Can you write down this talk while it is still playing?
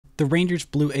the Rangers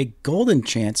blew a golden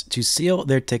chance to seal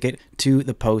their ticket to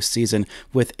the postseason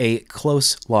with a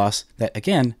close loss that,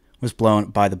 again, was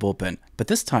blown by the bullpen. But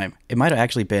this time, it might have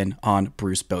actually been on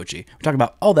Bruce Bochy. We're talking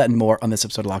about all that and more on this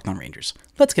episode of Locked On Rangers.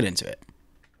 Let's get into it.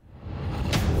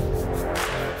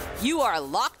 You are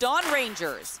Locked On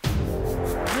Rangers,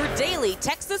 your daily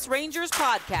Texas Rangers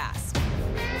podcast.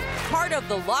 Part of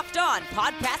the Locked On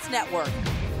Podcast Network,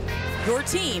 your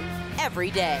team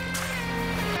every day.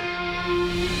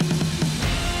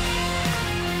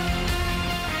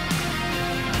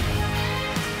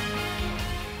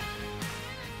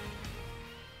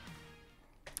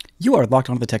 You are locked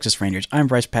onto the Texas Rangers. I'm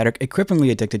Bryce Patrick, a cripplingly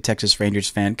addicted Texas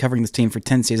Rangers fan, covering this team for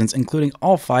 10 seasons, including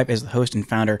all 5 as the host and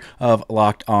founder of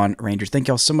Locked On Rangers. Thank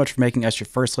y'all so much for making us your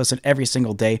first listen every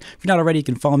single day. If you're not already, you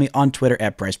can follow me on Twitter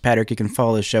at Bryce Patrick. You can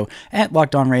follow the show at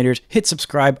Locked On Rangers. Hit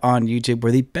subscribe on YouTube,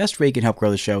 where the best way you can help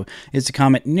grow the show is to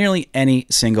comment nearly any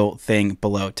single thing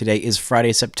below. Today is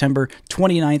Friday, September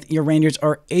 29th. Your Rangers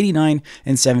are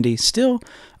 89-70, still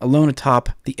alone atop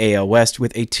the AL West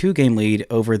with a 2-game lead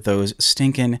over those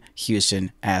stinking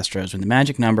Houston Astros, when the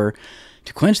magic number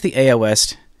to clinch the AL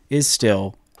West is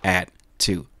still at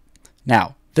 2.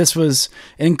 Now, this was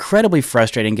an incredibly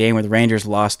frustrating game where the Rangers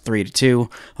lost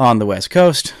 3-2 on the West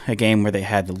Coast, a game where they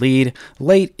had the lead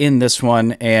late in this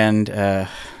one, and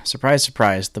surprise,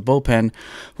 surprise, the bullpen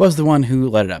was the one who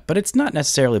let it up. But it's not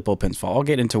necessarily the bullpen's fault. I'll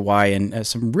get into why and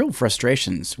some real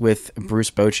frustrations with Bruce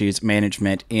Bochy's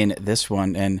management in this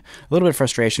one, and a little bit of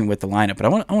frustration with the lineup. But I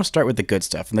want to start with the good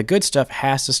stuff, and the good stuff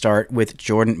has to start with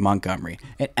Jordan Montgomery.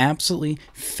 An absolutely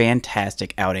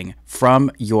fantastic outing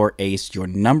from your ace, your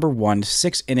number one,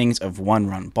 6 innings of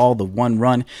 1-run ball. The 1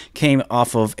 run came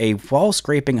off of a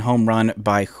wall-scraping home run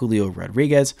by Julio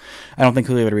Rodriguez. I don't think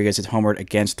Julio Rodriguez has homered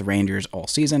against the Rangers all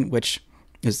season, which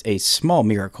is a small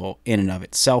miracle in and of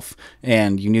itself,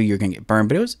 and you knew you were going to get burned,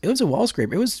 but it was a wall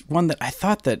scrape. It was one that I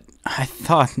thought that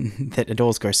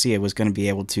Adolis Garcia was going to be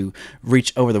able to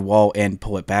reach over the wall and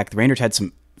pull it back. The Rangers had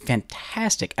some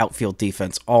fantastic outfield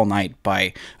defense all night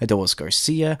by Adolis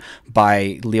Garcia,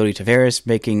 by Leody Taveras,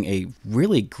 making a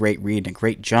really great read and a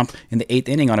great jump in the 8th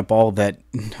inning on a ball that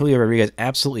Julio Rodriguez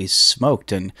absolutely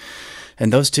smoked, and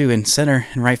those two in center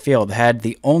and right field had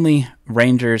the only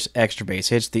Rangers extra base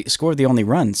hits, scored the only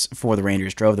runs for the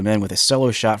Rangers, drove them in with a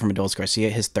solo shot from Adolis Garcia,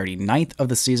 his 39th of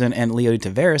the season, and Leody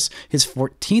Taveras, his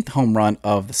 14th home run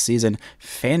of the season.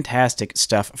 Fantastic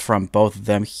stuff from both of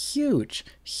them. Huge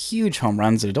home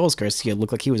runs. And Adolis Garcia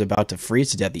looked like he was about to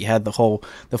freeze to death. He had the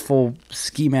full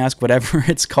ski mask, whatever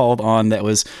it's called, on that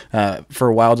was for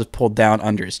a while just pulled down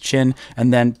under his chin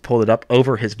and then pulled it up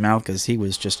over his mouth because he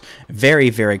was just very,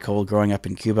 very cold growing up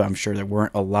in Cuba. I'm sure there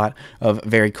weren't a lot of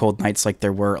very cold nights like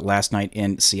there were last night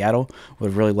in Seattle.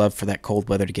 Would really love for that cold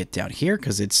weather to get down here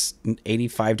because it's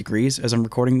 85 degrees as I'm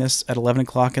recording this at 11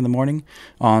 o'clock in the morning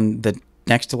on the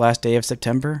next to last day of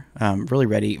September. Really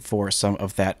ready for some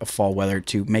of that fall weather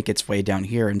to make its way down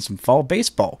here and some fall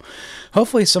baseball.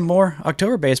 Hopefully some more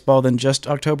October baseball than just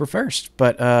October 1st,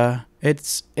 but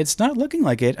it's not looking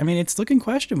like it. I mean, it's looking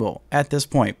questionable at this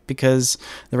point because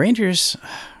the Rangers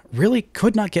really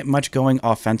could not get much going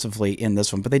offensively in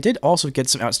this one, but they did also get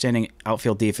some outstanding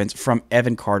outfield defense from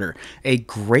Evan Carter. A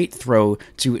great throw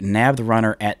to nab the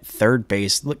runner at third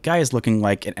base. The guy is looking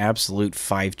like an absolute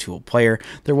 5-tool player.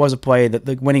 There was a play that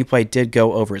the winning play did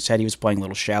go over his head. He was playing a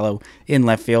little shallow in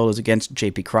left field. It was against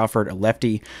J.P. Crawford, a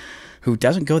lefty who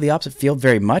doesn't go the opposite field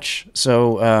very much,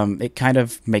 so it kind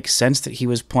of makes sense that he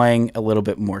was playing a little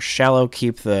bit more shallow,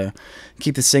 keep the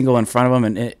single in front of him,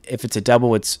 and if it's a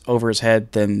double, it's over his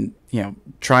head, then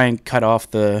try and cut off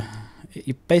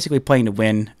you're basically playing to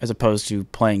win as opposed to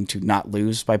playing to not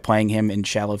lose by playing him in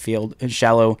shallow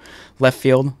left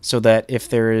field, so that if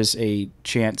there is a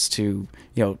chance to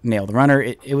nail the runner,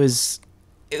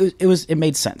 it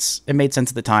made sense. It made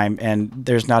sense at the time, and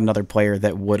there's not another player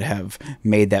that would have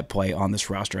made that play on this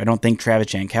roster. I don't think Travis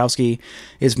Jankowski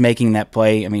is making that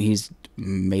play. I mean, he's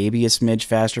maybe a smidge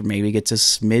faster, maybe gets a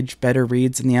smidge better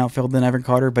reads in the outfield than Evan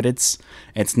Carter, but it's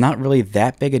not really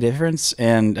that big a difference.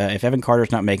 And if Evan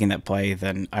Carter's not making that play,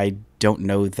 then I don't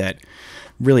know that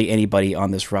really anybody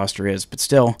on this roster is. But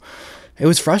still, it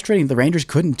was frustrating. The Rangers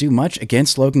couldn't do much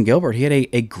against Logan Gilbert. He had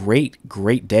a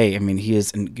great day. I mean, he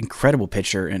is an incredible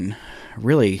pitcher, and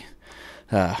really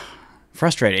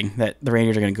frustrating that the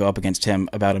Rangers are going to go up against him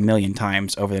about 1 million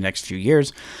times over the next few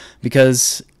years,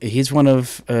 because he's one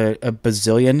of a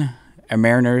bazillion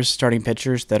Mariners starting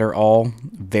pitchers that are all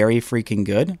very freaking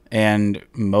good, and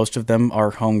most of them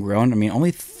are homegrown. I mean,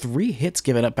 only 3 hits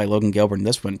given up by Logan Gilbert in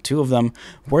this one. 2 of them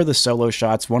were the solo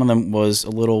shots. One of them was a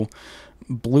little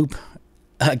bloop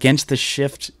against the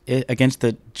shift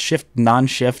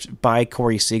non-shift by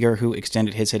Corey Seager, who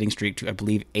extended his hitting streak to, I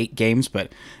believe, 8 games.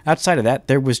 But outside of that,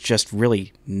 there was just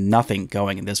really nothing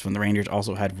going in this one. The Rangers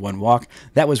also had 1 walk.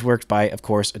 That was worked by, of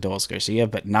course, Adolis Garcia,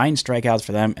 but 9 strikeouts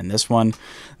for them in this one.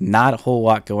 Not a whole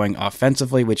lot going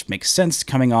offensively, which makes sense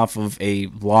coming off of a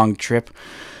long trip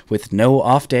with no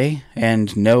off day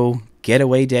and no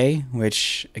getaway day,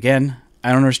 which, again, I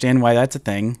don't understand why that's a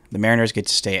thing. The Mariners get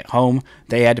to stay at home.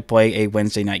 They had to play a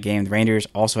Wednesday night game. The Rangers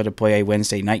also had to play a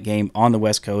Wednesday night game on the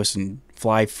West Coast and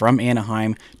fly from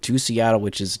Anaheim to Seattle,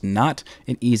 which is not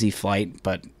an easy flight.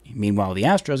 But meanwhile, the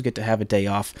Astros get to have a day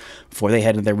off before they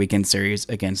head into their weekend series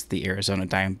against the Arizona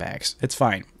Diamondbacks. It's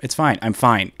fine. It's fine. I'm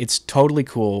fine. It's totally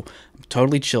cool. I'm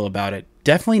totally chill about it.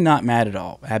 Definitely not mad at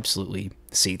all. Absolutely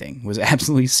seething. Was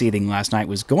absolutely seething last night.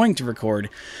 Was going to record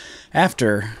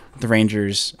after the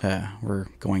Rangers were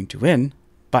going to win,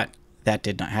 but that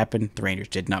did not happen. The Rangers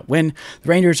did not win. The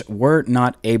Rangers were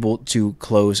not able to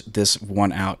close this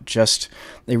one out. Just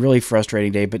a really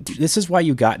frustrating day, but this is why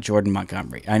you got Jordan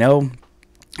Montgomery. I know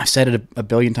I've said it a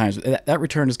billion times. That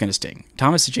return is going to sting.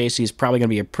 Thomas Jase is probably going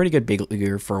to be a pretty good big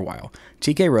leaguer for a while.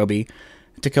 Tekoa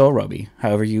Roby,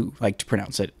 however you like to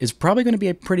pronounce it, is probably going to be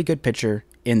a pretty good pitcher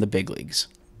in the big leagues.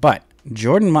 But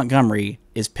Jordan Montgomery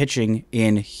is pitching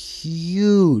in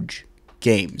huge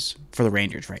games for the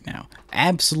Rangers right now.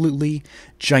 Absolutely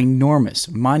ginormous,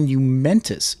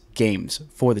 monumentous games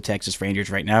for the Texas Rangers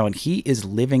right now, and he is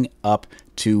living up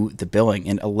to the billing.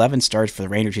 In 11 starts for the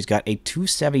Rangers, he's got a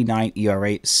 2.79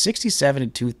 ERA,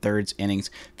 67 2/3 innings,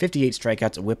 58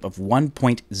 strikeouts, a whip of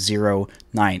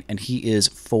 1.09, and he is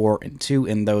 4-2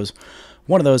 in those.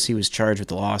 One of those, he was charged with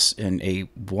the loss in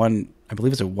I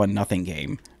believe it's a 1-0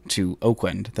 game to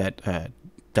Oakland that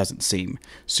doesn't seem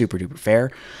super duper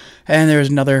fair. And there's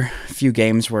another few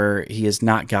games where he has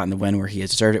not gotten the win where he has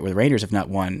deserved it, where the Rangers have not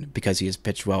won because he has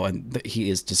pitched well and he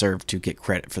is deserved to get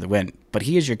credit for the win. But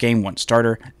he is your game 1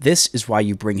 starter. This is why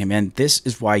you bring him in. This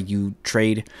is why you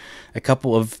trade a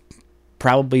couple of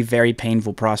probably very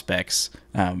painful prospects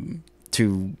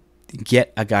to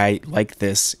get a guy like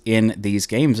this in these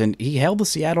games. And he held the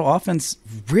Seattle offense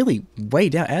really way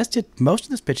down, as did most of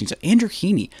this pitching. So Andrew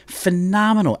Heaney,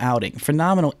 phenomenal outing,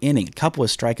 phenomenal inning, a couple of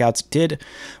strikeouts, did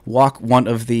walk one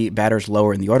of the batters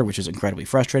lower in the order, which is incredibly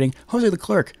frustrating. Jose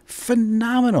Leclerc,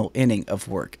 phenomenal inning of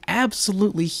work,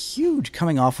 absolutely huge,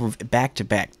 coming off of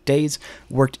back-to-back days,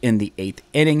 worked in the 8th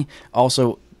inning.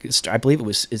 Also, I believe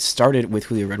it started with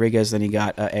Julio Rodriguez, then he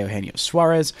got Eugenio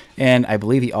Suarez, and I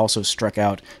believe he also struck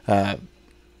out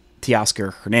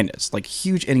Teoscar Hernandez. Like,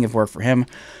 huge inning of work for him.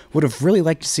 Would have really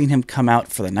liked to seen him come out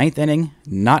for the 9th inning,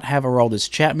 not have Aroldis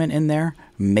Chapman in there,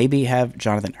 maybe have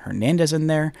Jonathan Hernandez in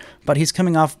there, but he's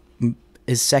coming off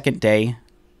his 2nd day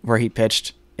where he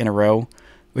pitched in a row,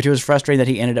 which was frustrating that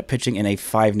he ended up pitching in a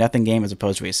 5-0 game as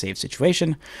opposed to a save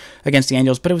situation against the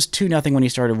Angels, but it was 2-0 when he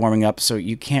started warming up, so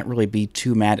you can't really be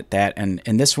too mad at that. And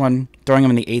in this one, throwing him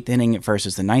in the 8th inning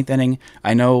versus the 9th inning,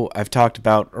 I know I've talked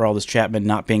about Aroldis Chapman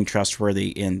not being trustworthy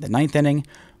in the 9th inning,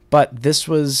 but this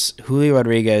was Julio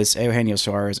Rodriguez, Eugenio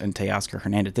Suarez, and Teoscar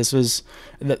Hernandez. This was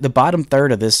the bottom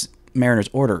third of this Mariners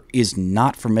order is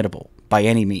not formidable by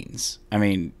any means. I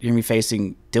mean, you're going to be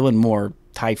facing Dylan Moore,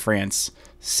 Ty France,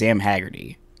 Sam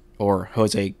Haggerty, or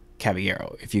Jose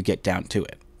Caballero if you get down to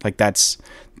it. Like, that's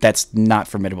not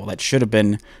formidable. That should have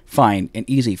been fine and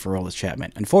easy for Aroldis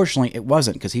Chapman. Unfortunately, it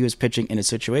wasn't, because he was pitching in a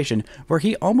situation where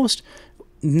he almost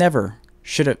never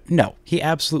should have. No, he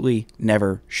absolutely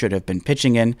never should have been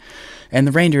pitching in. And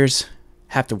the Rangers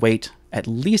have to wait at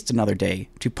least another day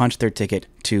to punch their ticket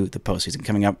to the postseason.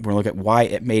 Coming up, we're going to look at why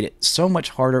it made it so much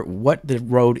harder, what the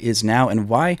road is now, and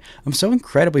why I'm so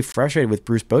incredibly frustrated with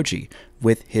Bruce Bochy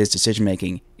with his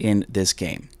decision-making in this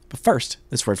game. But first,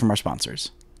 this word from our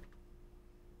sponsors.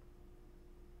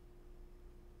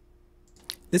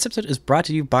 This episode is brought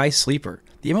to you by Sleeper.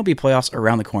 The MLB playoffs are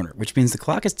around the corner, which means the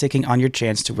clock is ticking on your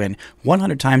chance to win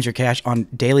 100 times your cash on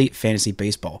daily fantasy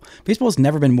baseball. Baseball has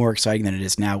never been more exciting than it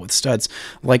is now, with studs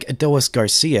like Adolis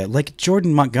Garcia, like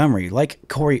Jordan Montgomery, like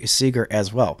Corey Seager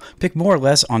as well. Pick more or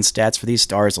less on stats for these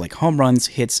stars like home runs,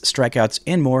 hits, strikeouts,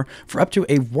 and more for up to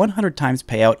a 100 times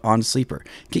payout on Sleeper.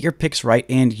 Get your picks right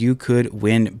and you could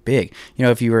win big. You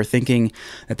know, if you were thinking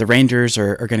that the Rangers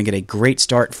are going to get a great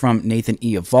start from Nathan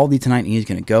Eovaldi tonight and he's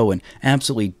going to go and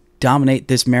absolutely dominate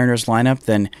this Mariners lineup,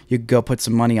 then you could go put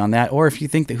some money on that. Or if you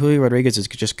think that Julio Rodriguez is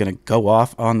just going to go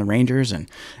off on the Rangers and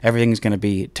everything's going to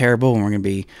be terrible and we're going to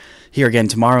be here again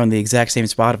tomorrow in the exact same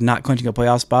spot of not clinching a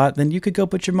playoff spot, then you could go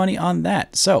put your money on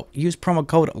that. So use promo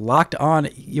code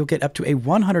LOCKEDON. You'll get up to a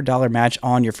 $100 match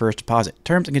on your first deposit.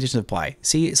 Terms and conditions apply.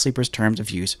 See Sleeper's terms of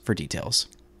use for details.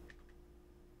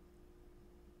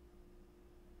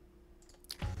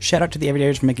 Shout out to the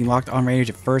Everydayers for making Locked On Rangers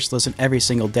your first listen every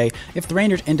single day. If the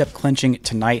Rangers end up clinching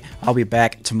tonight, I'll be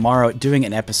back tomorrow doing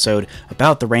an episode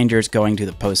about the Rangers going to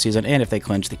the postseason, and if they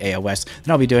clinch the AL West,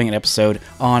 then I'll be doing an episode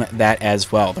on that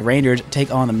as well. The Rangers take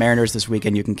on the Mariners this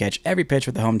weekend. You can catch every pitch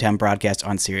with the hometown broadcast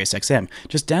on SiriusXM.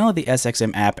 Just download the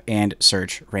SXM app and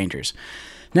search Rangers.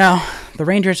 Now, the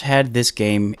Rangers had this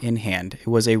game in hand. It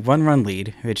was a one-run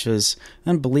lead, which was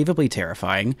unbelievably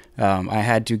terrifying. I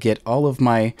had to get all of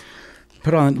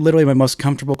put on literally my most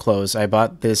comfortable clothes. I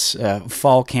bought this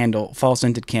fall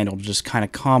scented candle to just kind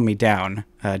of calm me down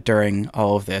during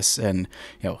all of this. And,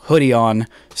 hoodie on,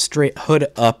 straight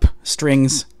hood up,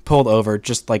 strings pulled over,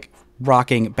 just like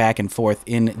rocking back and forth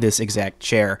in this exact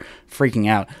chair, freaking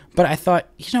out. But I thought,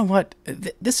 you know what?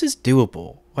 This is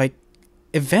doable. Like,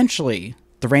 eventually,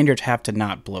 the Rangers have to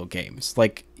not blow games.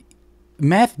 Like,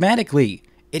 mathematically,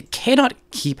 it cannot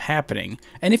keep happening.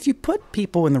 And if you put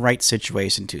people in the right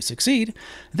situation to succeed,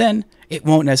 then it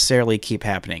won't necessarily keep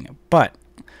happening. But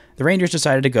the Rangers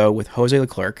decided to go with Jose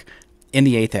Leclerc in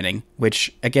the 8th inning,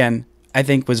 which, again, I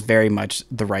think was very much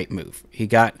the right move. He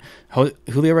got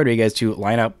Julio Rodriguez to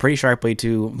line up pretty sharply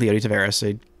to Leody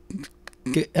Taveras,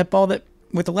 a ball that,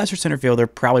 with the lesser center fielder,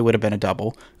 probably would have been a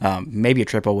double, maybe a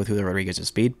triple with Julio Rodriguez's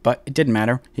speed, but it didn't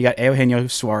matter. He got Eugenio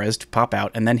Suarez to pop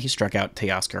out, and then he struck out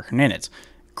Teoscar Hernandez.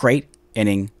 Great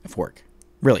inning of work.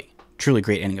 Really, truly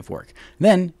great inning of work.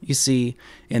 Then you see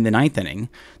in the 9th inning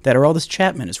that Aroldis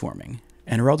Chapman is warming,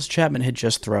 and Aroldis Chapman had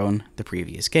just thrown the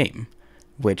previous game,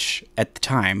 which at the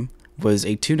time was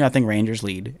a 2-0 Rangers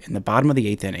lead in the bottom of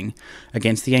the 8th inning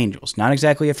against the Angels. Not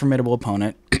exactly a formidable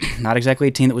opponent, not exactly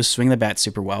a team that was swinging the bat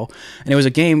super well, and it was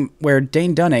a game where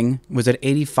Dane Dunning was at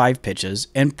 85 pitches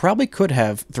and probably could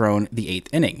have thrown the 8th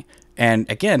inning. And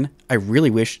again, I really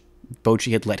wish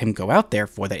Bochy had let him go out there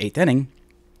for that 8th inning,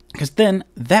 because then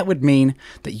that would mean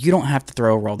that you don't have to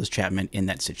throw Aroldis Chapman in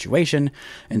that situation.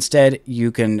 Instead,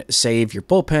 you can save your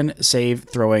bullpen, save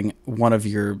throwing one of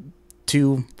your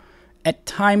two, at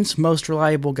times, most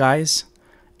reliable guys,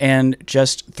 and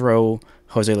just throw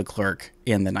Jose Leclerc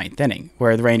in the 9th inning,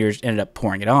 where the Rangers ended up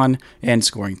pouring it on and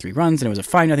scoring 3 runs, and it was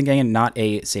a 5-0 game, not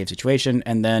a save situation.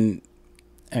 And then,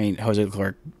 Jose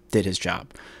Leclerc did his job.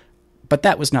 But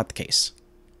that was not the case.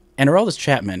 And Aroldis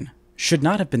Chapman should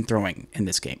not have been throwing in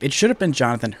this game. It should have been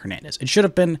Jonathan Hernandez. It should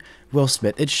have been Will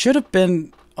Smith. It should have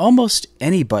been almost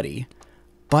anybody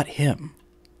but him.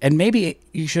 And maybe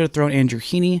you should have thrown Andrew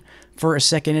Heaney for a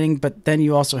 2nd inning, but then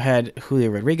you also had Julio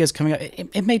Rodriguez coming up.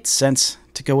 It made sense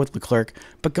to go with Leclerc,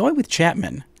 but going with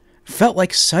Chapman felt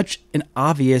like such an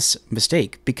obvious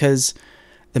mistake because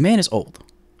the man is old,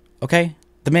 okay?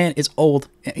 The man is old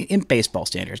in baseball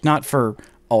standards, not for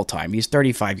all time. He's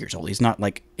 35 years old. He's not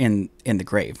like in the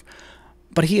grave,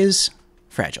 but he is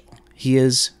fragile. He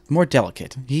is more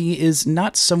delicate. He is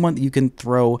not someone that you can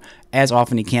throw as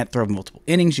often. He can't throw multiple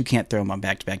innings. You can't throw him on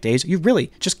back-to-back days. You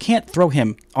really just can't throw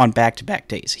him on back-to-back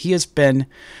days. He has been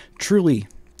truly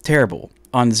terrible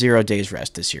on 0 days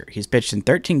rest this year. He's pitched in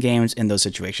 13 games in those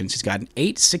situations. He's got an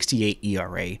 8.68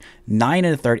 ERA, 9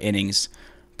 1/3 innings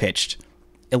pitched,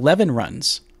 11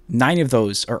 runs. 9 of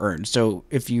those are earned. So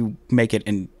if you make it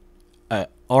an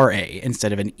RA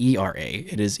instead of an ERA,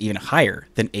 it is even higher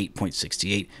than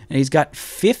 8.68. And he's got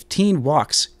 15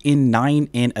 walks in 9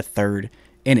 1/3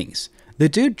 innings. The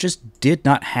dude just did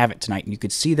not have it tonight, and you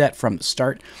could see that from the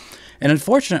start. And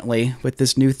unfortunately, with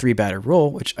this new 3-batter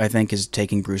rule, which I think is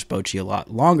taking Bruce Bochy a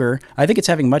lot longer, I think it's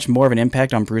having much more of an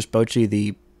impact on Bruce Bochy,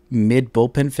 the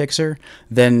mid-bullpen fixer,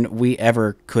 than we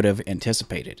ever could have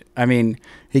anticipated.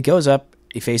 He goes up,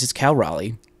 he faces Cal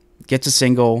Raleigh, gets a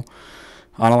single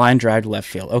on a line drive to left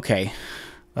field. Okay,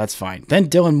 that's fine. Then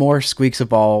Dylan Moore squeaks a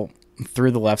ball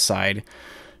through the left side,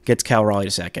 gets Cal Raleigh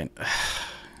to second.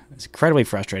 It's incredibly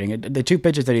frustrating. The 2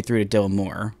 pitches that he threw to Dylan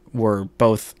Moore were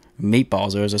both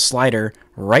meatballs. There was a slider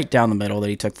right down the middle that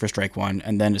he took for strike 1,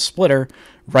 and then a splitter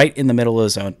right in the middle of the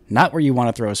zone. Not where you want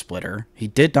to throw a splitter. He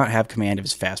did not have command of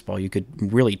his fastball. You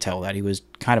could really tell that. He was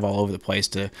kind of all over the place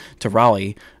to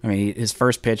Raleigh. His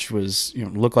first pitch was,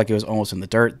 looked like it was almost in the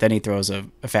dirt. Then he throws a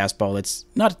fastball that's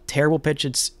not a terrible pitch.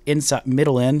 It's inside,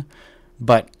 middle in,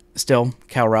 but still,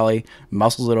 Cal Raleigh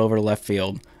muscles it over to left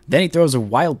field. Then he throws a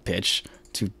wild pitch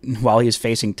while he is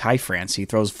facing Ty France. He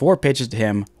throws 4 pitches to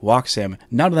him, walks him.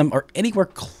 None of them are anywhere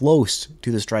close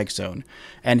to the strike zone.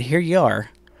 And here you are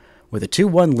with a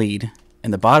 2-1 lead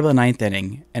in the bottom of the 9th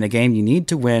inning and a game you need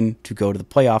to win to go to the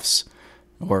playoffs,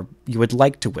 or you would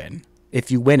like to win.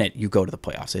 If you win it, you go to the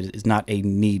playoffs. It is not a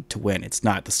need to win. It's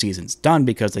not the season's done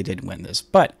because they didn't win this.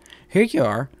 But here you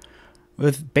are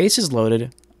with bases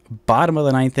loaded, bottom of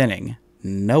the 9th inning,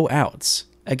 no outs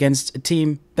against a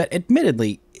team that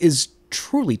admittedly is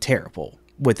truly terrible.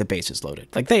 with the bases loaded.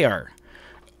 Like, they are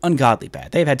ungodly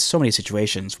bad. They've had so many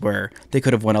situations where they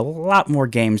could have won a lot more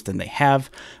games than they have,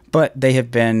 but they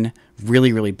have been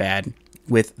really, really bad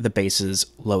with the bases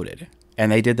loaded.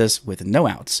 And they did this with no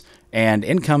outs. And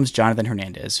in comes Jonathan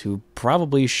Hernandez, who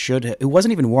probably who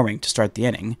wasn't even warming to start the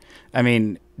inning. I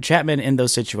mean, Chapman in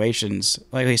those situations,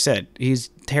 like I said, he's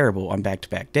terrible on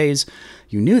back-to-back days.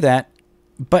 You knew that,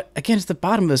 but against the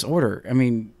bottom of this order, I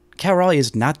mean, Cal Raleigh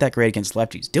is not that great against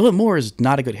lefties. Dylan Moore is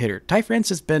not a good hitter. Ty France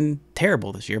has been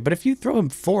terrible this year, but if you throw him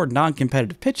 4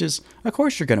 non-competitive pitches, of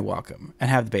course you're going to walk him and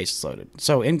have the bases loaded.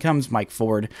 So in comes Mike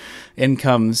Ford. In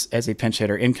comes, as a pinch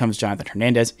hitter, in comes Jonathan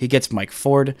Hernandez. He gets Mike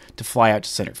Ford to fly out to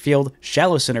center field,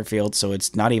 shallow center field, so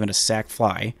it's not even a sac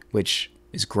fly, which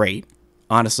is great.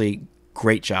 Honestly,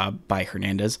 great job by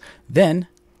Hernandez. Then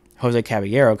Jose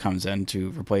Caballero comes in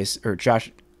to replace, or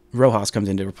Josh Rojas comes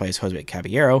in to replace Jose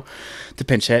Caballero to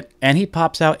pinch hit, and he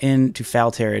pops out into foul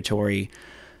territory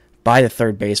by the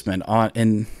third baseman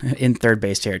in third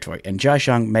base territory. And Josh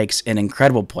Jung makes an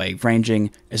incredible play,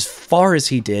 ranging as far as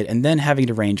he did, and then having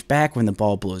to range back when the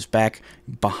ball blows back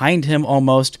behind him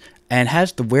almost, and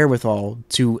has the wherewithal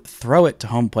to throw it to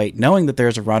home plate, knowing that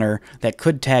there's a runner that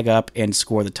could tag up and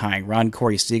score the tying run.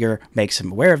 Corey Seager makes him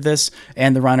aware of this,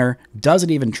 and the runner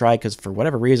doesn't even try because for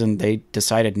whatever reason they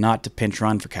decided not to pinch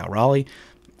run for Cal Raleigh.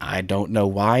 I don't know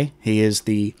why. He is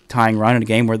the tying run in a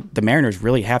game where the Mariners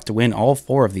really have to win all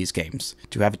 4 of these games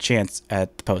to have a chance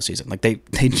at the postseason. Like,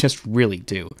 they just really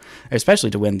do,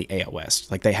 especially to win the AL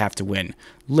West. Like, they have to win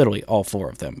literally all 4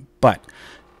 of them. But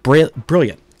brilliant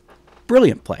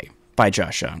play by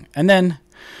Josh Jung. And then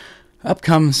up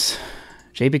comes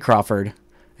J.P. Crawford,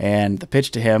 and the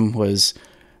pitch to him was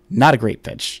not a great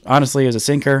pitch. Honestly, it was a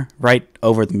sinker right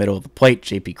over the middle of the plate.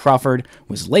 J.P. Crawford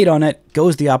was late on it,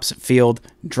 goes the opposite field,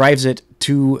 drives it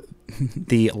to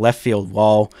the left field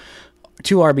wall.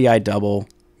 2 RBI double.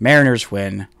 Mariners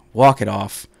win, walk it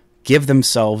off, give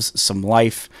themselves some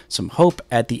life, some hope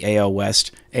at the AL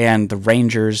West, and the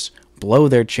Rangers blow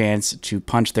their chance to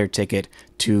punch their ticket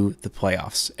to the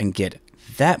playoffs and get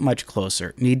that much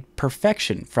closer. Need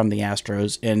perfection from the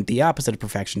Astros and the opposite of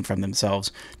perfection from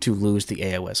themselves to lose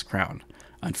the AL West crown.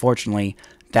 Unfortunately,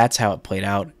 that's how it played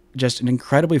out. Just an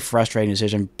incredibly frustrating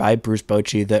decision by Bruce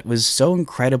Bochy that was so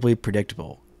incredibly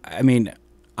predictable. I mean,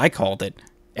 I called it.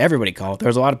 Everybody called it. There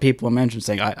was a lot of people I mentioned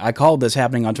saying, I called this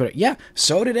happening on Twitter. Yeah,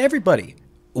 so did everybody.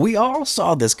 We all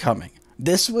saw this coming.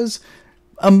 This was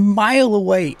a mile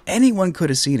away. Anyone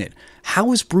could have seen it.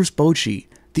 How is Bruce Bochy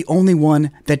the only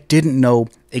one that didn't know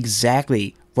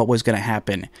exactly what was going to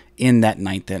happen in that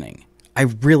 9th inning? I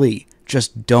really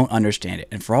just don't understand it.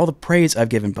 And for all the praise I've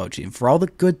given Bochy, and for all the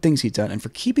good things he's done, and for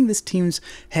keeping this team's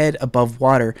head above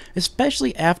water,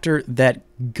 especially after that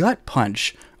gut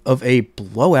punch of a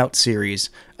blowout series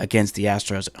against the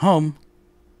Astros at home,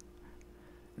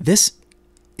 this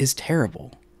is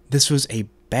terrible. This was a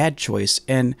bad choice,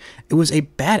 and it was a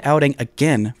bad outing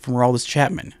again from Aroldis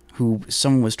Chapman, who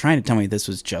someone was trying to tell me this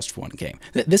was just one game.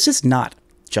 This is not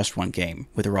just one game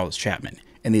with Aroldis Chapman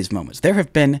in these moments. There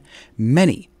have been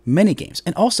many, many games,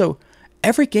 and also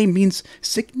every game means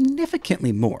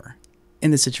significantly more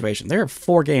in this situation. There are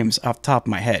 4 games off the top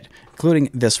of my head, including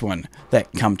this one,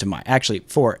 that come to mind. Actually,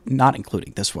 4, not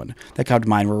including this one, that come to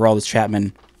mind where Aroldis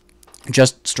Chapman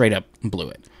just straight up blew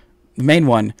it. The main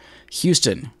one,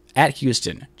 Houston. At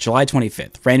Houston, July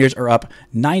 25th, Rangers are up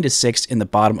 9-6 in the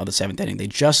bottom of the 7th inning. They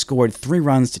just scored 3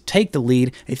 runs to take the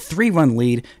lead, a 3-run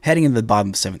lead heading into the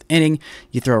bottom of the 7th inning.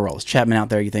 You throw Aroldis Chapman out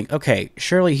there, you think, okay,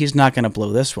 surely he's not going to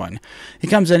blow this one. He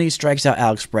comes in, he strikes out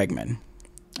Alex Bregman.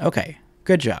 Okay,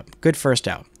 good job, good first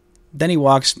out. Then he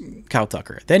walks Kyle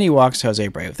Tucker. Then he walks Jose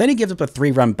Abreu. Then he gives up a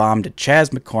 3-run bomb to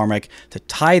Chas McCormick to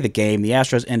tie the game. The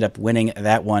Astros end up winning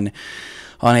that one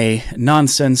on a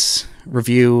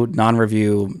non-review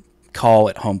call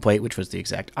at home plate, which was the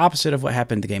exact opposite of what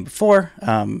happened the game before.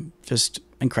 Just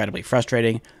incredibly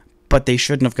frustrating, but they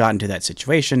shouldn't have gotten to that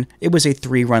situation. It was a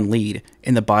 3-run lead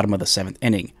in the bottom of the 7th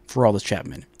inning for Aroldis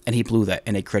Chapman, and he blew that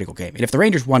in a critical game. And if the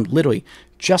Rangers won literally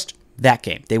just that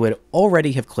game, they would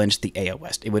already have clinched the AL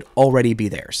West. It would already be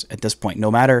theirs at this point, no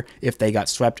matter if they got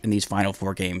swept in these final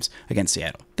 4 games against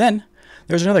Seattle. Then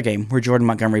there's another game where Jordan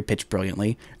Montgomery pitched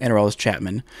brilliantly, and Aroldis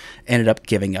Chapman ended up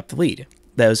giving up the lead.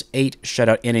 Those 8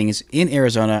 shutout innings in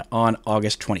Arizona on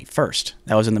August 21st.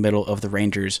 That was in the middle of the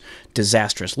Rangers'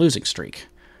 disastrous losing streak.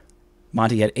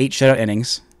 Monty had 8 shutout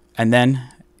innings, and then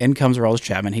in comes Aroldis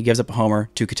Chapman. He gives up a homer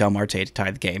to Ketel Marte to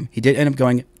tie the game. He did end up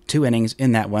going 2 innings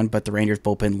in that one, but the Rangers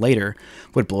bullpen later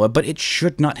would blow it. But it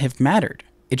should not have mattered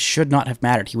it should not have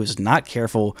mattered. He was not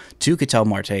careful to Ketel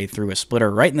Marte through a splitter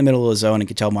right in the middle of the zone, and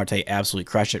Ketel Marte absolutely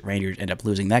crushed it. Rangers end up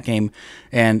losing that game,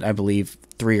 and I believe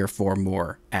 3 or 4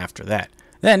 more after that.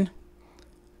 Then,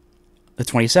 the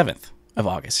 27th of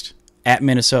August, at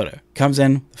Minnesota, comes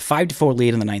in 5-4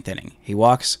 lead in the 9th inning. He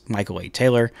walks Michael A.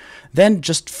 Taylor, then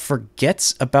just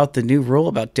forgets about the new rule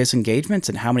about disengagements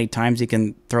and how many times he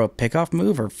can throw a pickoff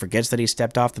move, or forgets that he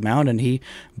stepped off the mound, and he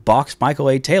balks Michael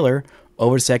A. Taylor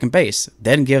over to second base,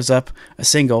 then gives up a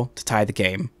single to tie the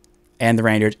game, and the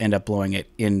Rangers end up blowing it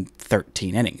in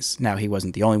 13 innings. Now, he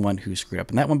wasn't the only one who screwed up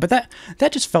in that one, but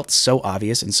that just felt so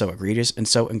obvious and so egregious and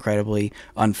so incredibly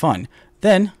unfun.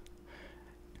 Then,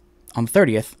 on the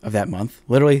 30th of that month,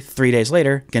 literally 3 days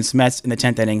later, against the Mets in the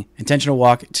 10th inning, intentional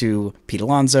walk to Pete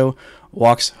Alonso,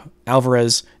 walks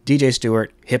Alvarez, DJ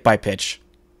Stewart, hit by pitch,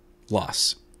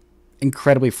 loss.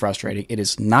 Incredibly frustrating. It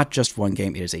is not just one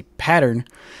game. It is a pattern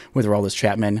with Aroldis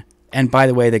Chapman. And by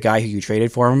the way, the guy who you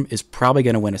traded for him is probably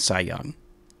going to win a Cy Young.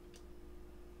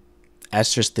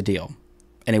 That's just the deal.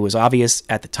 And it was obvious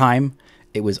at the time.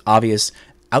 It was obvious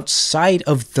outside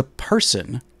of the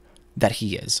person that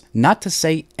he is. Not to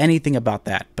say anything about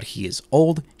that, but he is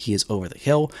old. He is over the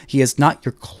hill. He is not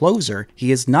your closer.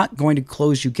 He is not going to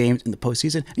close you games in the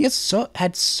postseason. He has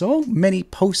had so many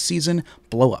postseason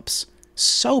blowups.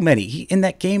 So many. In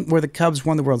that game where the Cubs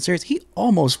won the World Series, he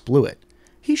almost blew it.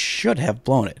 He should have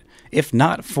blown it. If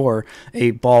not for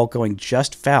a ball going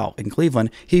just foul in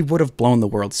Cleveland, he would have blown the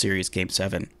World Series Game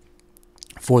 7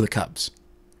 for the Cubs.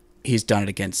 He's done it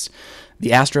against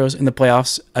the Astros in the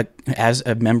playoffs as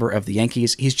a member of the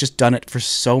Yankees. He's just done it for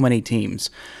so many teams.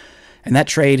 And that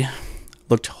trade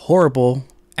looked horrible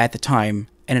at the time.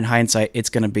 And in hindsight, it's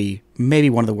going to be maybe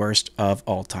one of the worst of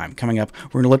all time. Coming up,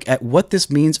 we're going to look at what this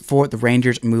means for the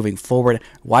Rangers moving forward,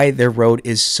 why their road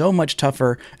is so much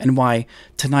tougher, and why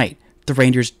tonight the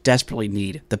Rangers desperately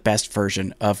need the best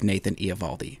version of Nathan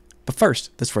Eovaldi. But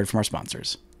first, this word from our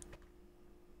sponsors.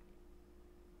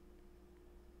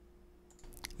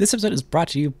 This episode is brought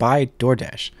to you by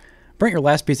DoorDash. Burnt your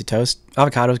last piece of toast,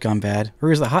 avocado's gone bad,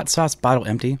 or is the hot sauce bottle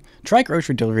empty? Try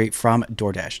grocery delivery from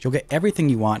DoorDash. You'll get everything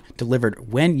you want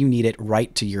delivered when you need it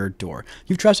right to your door.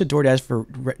 You've trusted DoorDash for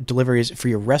deliveries for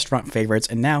your restaurant favorites,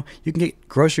 and now you can get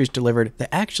groceries delivered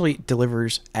that actually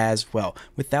delivers as well.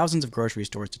 With thousands of grocery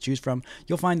stores to choose from,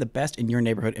 you'll find the best in your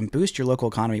neighborhood and boost your local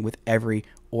economy with every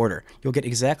order. You'll get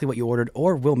exactly what you ordered,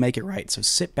 or we'll make it right. So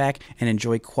sit back and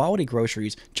enjoy quality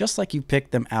groceries just like you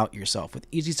picked them out yourself. With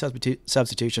easy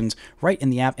substitutions right in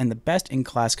the app and the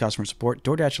best-in-class customer support,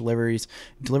 DoorDash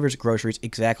delivers groceries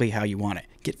exactly how you want it.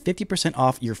 Get 50%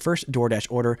 off your first DoorDash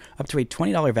order up to a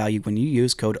 $20 value when you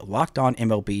use code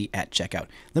LOCKEDONMLB at checkout.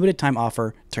 Limited time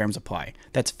offer, terms apply.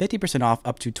 That's 50% off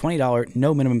up to $20,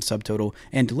 no minimum subtotal,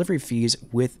 and delivery fees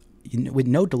with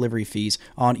no delivery fees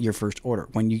on your first order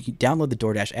when you download the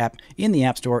DoorDash app in the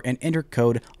App Store and enter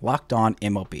code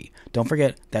LOCKEDONMLB. Don't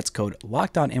forget, that's code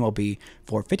LOCKEDONMLB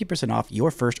for 50% off your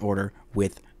first order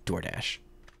with DoorDash.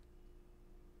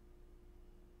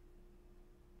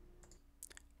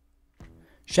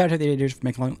 Shout out to the editors for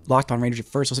making Locked On Rangers your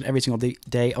first listen every single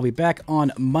day. I'll be back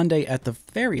on Monday at the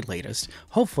very latest,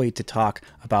 hopefully to talk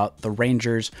about the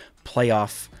Rangers'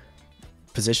 playoff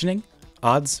positioning.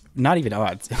 Odds, not even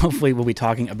odds. Hopefully we'll be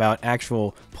talking about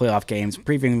actual playoff games,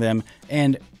 previewing them,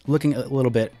 and looking a little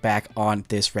bit back on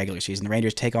this regular season. The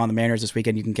Rangers take on the Mariners this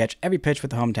weekend. You can catch every pitch with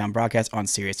the hometown broadcast on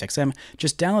SiriusXM.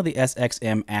 Just download the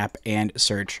SXM app and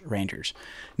search Rangers.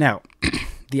 Now,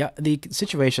 the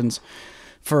situations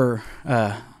for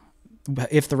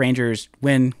if the Rangers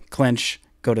win, clinch,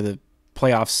 go to the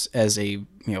playoffs as a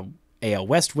AL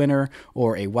West winner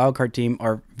or a wildcard team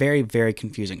are very, very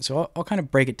confusing. So I'll kind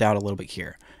of break it down a little bit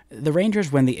here. The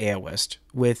Rangers win the AL West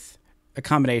with a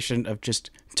combination of just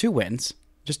 2 wins.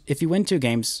 Just if you win 2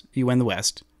 games, you win the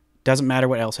West. Doesn't matter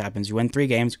what else happens. You win 3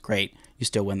 games, great. You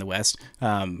still win the West.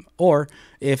 Or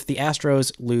if the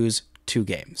Astros lose 2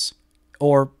 games,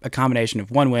 or a combination of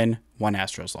 1 win, 1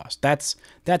 Astros loss.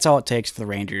 That's all it takes for the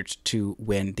Rangers to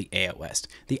win the AL West.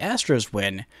 The Astros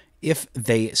win if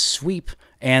they sweep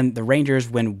and the Rangers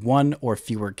win 1 or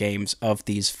fewer games of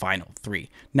these final 3.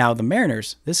 Now, the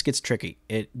Mariners, this gets tricky.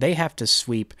 They have to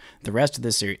sweep the rest of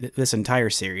this entire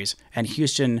series, and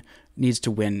Houston needs to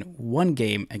win 1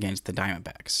 game against the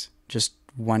Diamondbacks. Just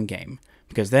 1 game,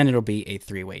 because then it'll be a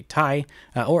 3-way tie.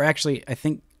 Or actually, I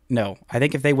think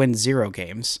if they win 0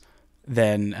 games,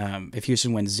 then if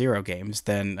Houston wins 0 games,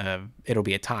 then it'll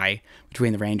be a tie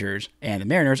between the Rangers and the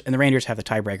Mariners, and the Rangers have the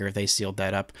tiebreaker if they sealed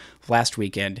that up last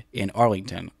weekend in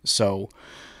Arlington. So,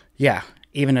 yeah,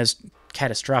 even as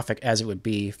catastrophic as it would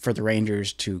be for the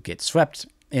Rangers to get swept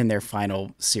in their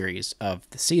final series of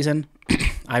the season,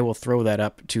 I will throw that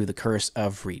up to the curse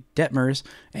of Reed Detmers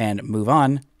and move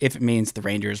on if it means the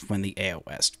Rangers win the AL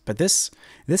West. But this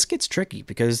gets tricky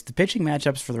because the pitching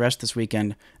matchups for the rest of this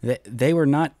weekend, they were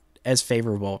not as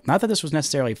favorable. Not that this was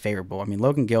necessarily favorable. I mean,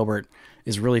 Logan Gilbert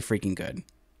is really freaking good.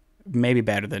 Maybe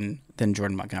better than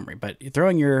Jordan Montgomery. But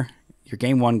throwing your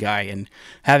game one guy and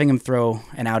having him throw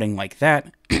an outing like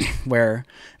that, where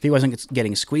if he wasn't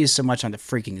getting squeezed so much on the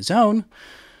freaking zone,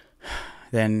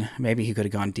 then maybe he could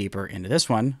have gone deeper into this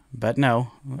one. But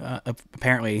no,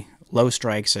 apparently low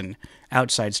strikes and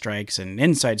outside strikes and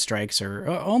inside strikes are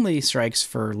only strikes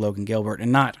for Logan Gilbert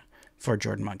and not for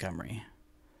Jordan Montgomery.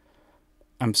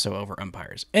 I'm so over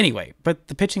umpires. Anyway, but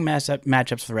the pitching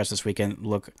matchups for the rest of this weekend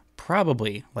look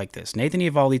probably like this. Nathan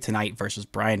Eovaldi tonight versus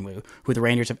Bryan Woo, who the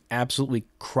Rangers have absolutely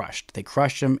crushed. They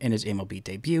crushed him in his MLB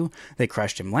debut. They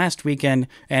crushed him last weekend,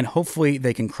 and hopefully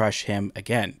they can crush him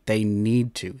again. They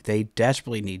need to. They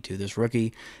desperately need to. This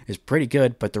rookie is pretty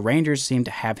good, but the Rangers seem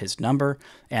to have his number,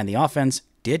 and the offense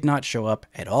did not show up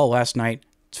at all last night.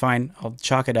 It's fine. I'll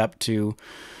chalk it up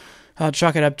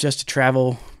just to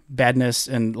travel badness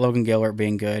and Logan Gilbert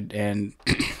being good, and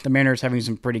the Mariners having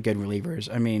some pretty good relievers.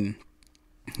 I mean,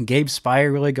 Gabe Spire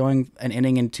really going an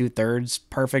inning and 2/3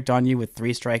 perfect on you with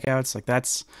 3 strikeouts. Like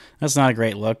that's not a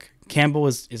great look. Campbell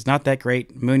is not that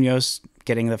great. Munoz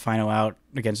getting the final out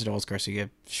against Adolis Garcia.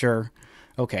 Sure.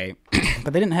 Okay.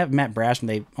 But they didn't have Matt Brash, and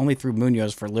they only threw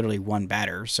Munoz for literally one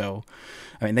batter. So,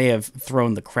 I mean, they have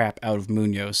thrown the crap out of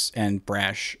Munoz and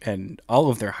Brash and all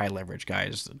of their high leverage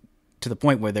guys to the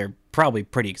point where they're probably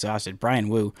pretty exhausted. Bryan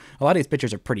Woo, a lot of these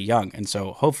pitchers are pretty young, and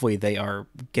so hopefully they are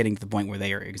getting to the point where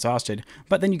they are exhausted.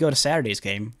 But then you go to Saturday's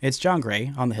game. It's John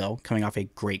Gray on the hill coming off a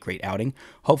great outing.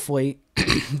 Hopefully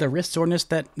the wrist soreness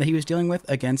that he was dealing with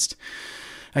against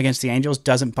the Angels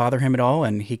doesn't bother him at all,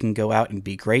 and he can go out and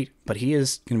be great. But he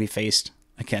is going to be faced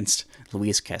against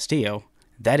Luis Castillo.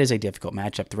 That is a difficult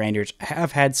matchup. The Rangers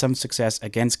have had some success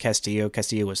against Castillo.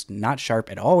 Castillo was not sharp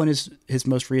at all in his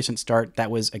most recent start. That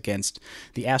was against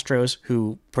the Astros,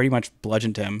 who pretty much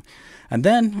bludgeoned him. And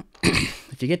then,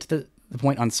 if you get to the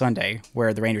point on Sunday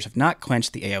where the Rangers have not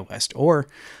clinched the AL West, or,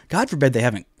 God forbid, they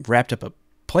haven't wrapped up a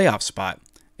playoff spot,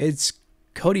 it's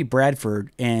Cody Bradford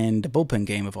and a bullpen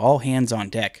game of all hands on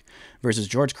deck versus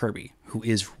George Kirby, who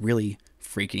is really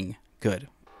freaking good.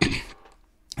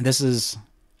 This is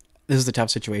the tough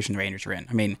situation the Rangers are in.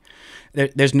 I mean,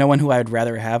 there's no one who I would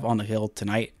rather have on the hill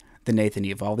tonight than Nathan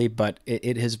Eovaldi, but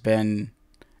it has been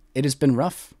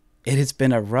rough. It has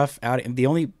been a rough outing. The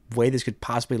only way this could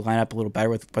possibly line up a little better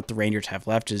with what the Rangers have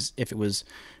left is if it was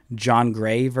John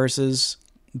Gray versus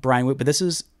Bryan Woo. But this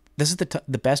is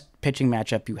the best pitching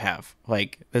matchup you have.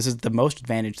 Like, this is the most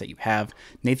advantage that you have.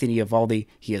 Nathan Eovaldi,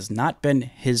 he has not been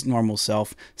his normal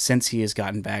self since he has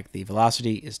gotten back. The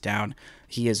velocity is down.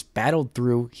 He has battled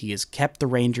through. He has kept the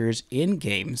Rangers in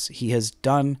games. He has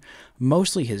done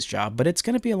mostly his job, but it's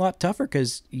going to be a lot tougher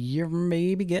because you're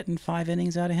maybe getting 5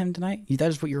 innings out of him tonight. That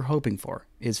is what you're hoping for,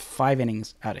 is 5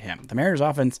 innings out of him. The Mariners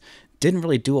offense didn't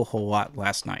really do a whole lot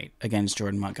last night against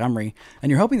Jordan Montgomery, and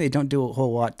you're hoping they don't do a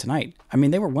whole lot tonight. I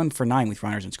mean, they were 1 for 9 with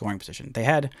runners in scoring position. They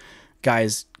had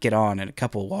guys get on and a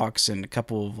couple walks and a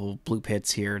couple of little bloop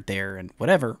hits here, there, and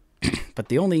whatever. But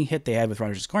the only hit they had with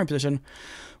runners in scoring position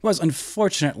was,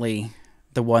 unfortunately,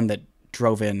 the one that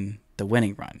drove in the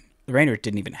winning run. The Rangers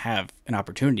didn't even have an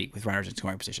opportunity with runners in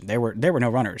scoring position. There were no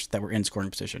runners that were in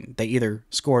scoring position. They either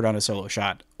scored on a solo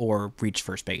shot or reached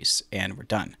first base and were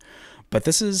done. But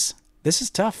this is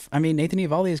tough. I mean, Nathan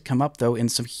Eovaldi has come up, though, in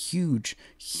some huge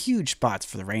spots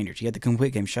for the Rangers. He had the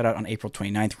complete game shutout on April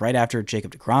 29th, right after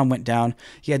Jacob deGrom went down.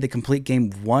 He had the complete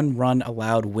game 1-run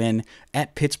allowed win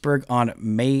at Pittsburgh on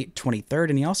May 23rd,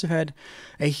 and he also had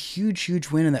a huge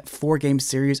win in that 4-game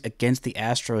series against the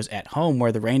Astros at home,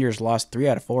 where the Rangers lost 3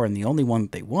 out of 4, and the only one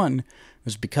that they won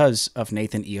was because of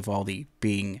Nathan Eovaldi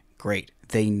being great.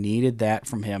 They needed that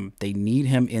from him. They need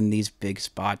him in these big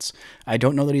spots. I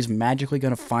don't know that he's magically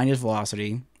going to find his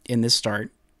velocity in this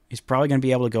start. He's probably going to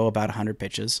be able to go about 100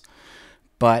 pitches.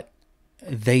 But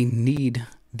they need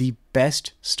the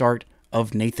best start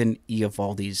of Nathan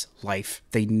Eovaldi's life.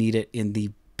 They need it in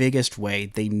the biggest way.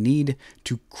 They need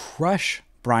to crush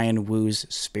Bryan Woo's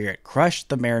spirit, crush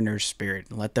the Mariners' spirit,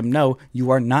 and let them know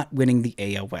you are not winning the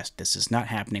AL West. This is not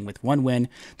happening. With 1 win,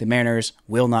 the Mariners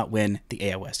will not win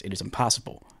the AL West. It is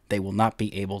impossible. They will not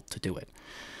be able to do it.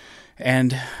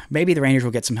 And maybe the Rangers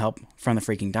will get some help from the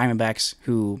freaking Diamondbacks,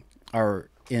 who are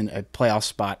in a playoff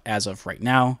spot as of right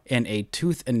now, in a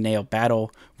tooth and nail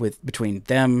battle between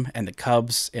them and the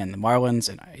Cubs and the Marlins,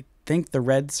 and think the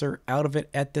Reds are out of it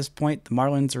at this point. The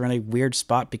Marlins are in a weird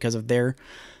spot because of their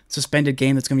suspended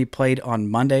game that's going to be played on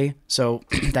Monday. So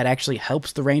that actually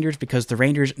helps the Rangers because the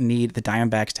Rangers need the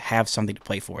Diamondbacks to have something to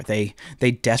play for. They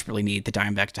desperately need the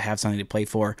Diamondbacks to have something to play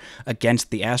for against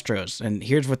the Astros. And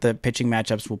here's what the pitching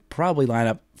matchups will probably line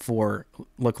up for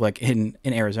look like in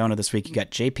Arizona this week. You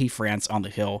got JP France on the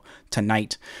hill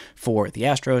tonight for the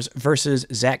Astros versus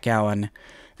Zach Gallen,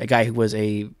 a guy who was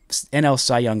a NL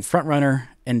Cy Young frontrunner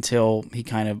until he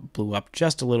kind of blew up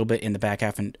just a little bit in the back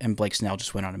half, and Blake Snell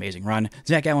just went on an amazing run.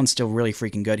 Zach Gallen's still really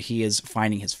freaking good. He is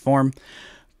finding his form,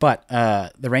 but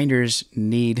the Rangers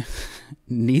need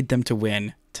them to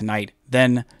win tonight.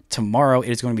 Then tomorrow it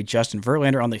is going to be Justin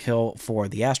Verlander on the hill for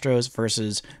the Astros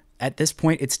versus, at this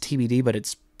point it's TBD, but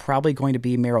it's probably going to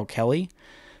be Merrill Kelly.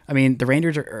 I mean, the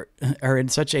Rangers are in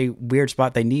such a weird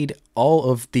spot. They need all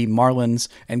of the Marlins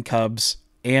and Cubs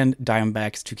and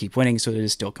Diamondbacks to keep winning so it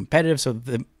is still competitive, so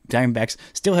the Diamondbacks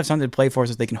still have something to play for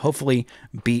so they can hopefully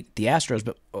beat the Astros.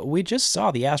 But we just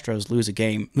saw the Astros lose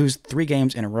 3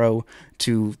 games in a row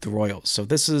to the Royals. So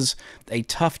this is a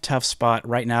tough spot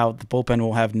right now. The bullpen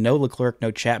will have no Leclerc,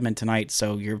 no Chapman tonight,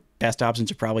 so your best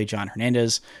options are probably John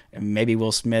Hernandez, and maybe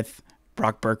Will Smith,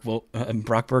 Brock Burke,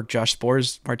 Josh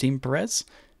Sborz, Martin Perez,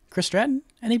 Chris Stratton.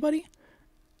 Anybody?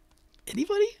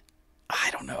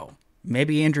 I don't know.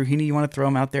 Maybe Andrew Heaney, you want to throw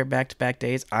him out there back-to-back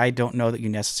days. I don't know that you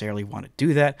necessarily want to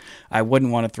do that. I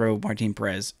wouldn't want to throw Martin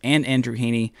Perez and Andrew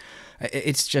Heaney.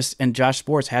 It's just, and Josh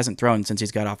Sborz hasn't thrown since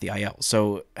he's got off the IL.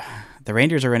 So the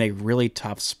Rangers are in a really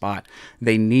tough spot.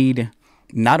 They need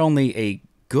not only a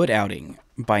good outing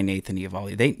by Nathan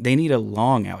Eovaldi, they need a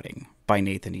long outing by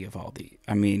Nathan Eovaldi.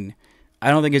 I mean,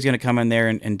 I don't think he's going to come in there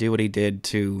and do what he did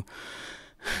to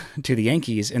the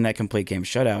Yankees in that complete game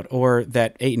shutout, or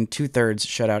that 8 2/3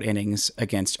 shutout innings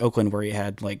against Oakland where he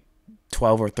had like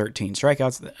 12 or 13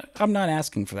 strikeouts. I'm not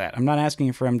asking for that. I'm not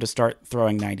asking for him to start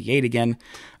throwing 98 again.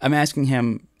 I'm asking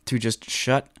him to just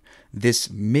shut this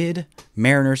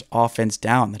mid-Mariners offense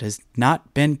down that has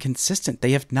not been consistent.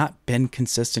 They have not been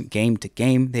consistent game to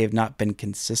game. They have not been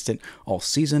consistent all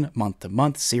season, month to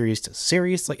month, series to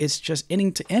series. Like, it's just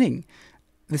inning to inning.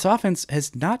 This offense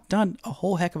has not done a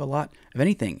whole heck of a lot of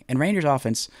anything. And Rangers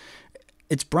offense,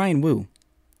 it's Brian Wu.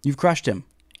 You've crushed him.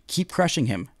 Keep crushing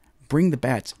him. Bring the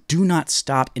bats. Do not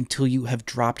stop until you have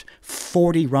dropped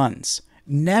 40 runs.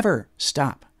 Never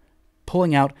stop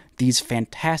pulling out these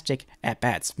fantastic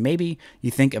at-bats. Maybe you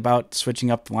think about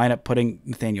switching up the lineup, putting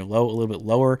Nathaniel Lowe a little bit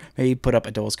lower, maybe put up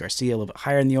Adolis Garcia a little bit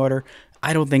higher in the order.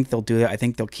 I don't think they'll do that. I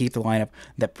think they'll keep the lineup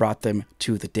that brought them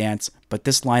to the dance. But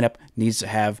this lineup needs to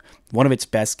have one of its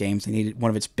best games. They need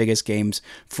one of its biggest games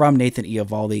from Nathan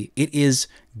Eovaldi. It is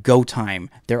go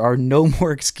time. There are no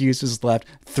more excuses left.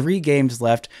 3 games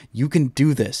left. You can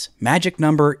do this. Magic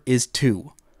number is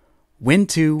 2. Win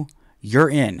 2, you're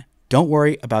in. Don't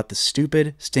worry about the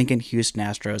stupid, stinking Houston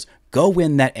Astros. Go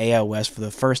win that AL West for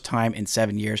the first time in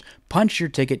 7 years. Punch your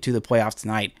ticket to the playoffs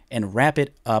tonight and wrap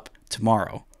it up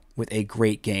tomorrow with a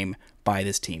great game by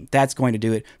this team. That's going to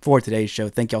do it for today's show.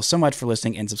 Thank y'all so much for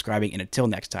listening and subscribing. And until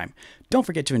next time, don't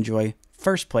forget to enjoy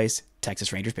first place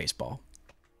Texas Rangers baseball.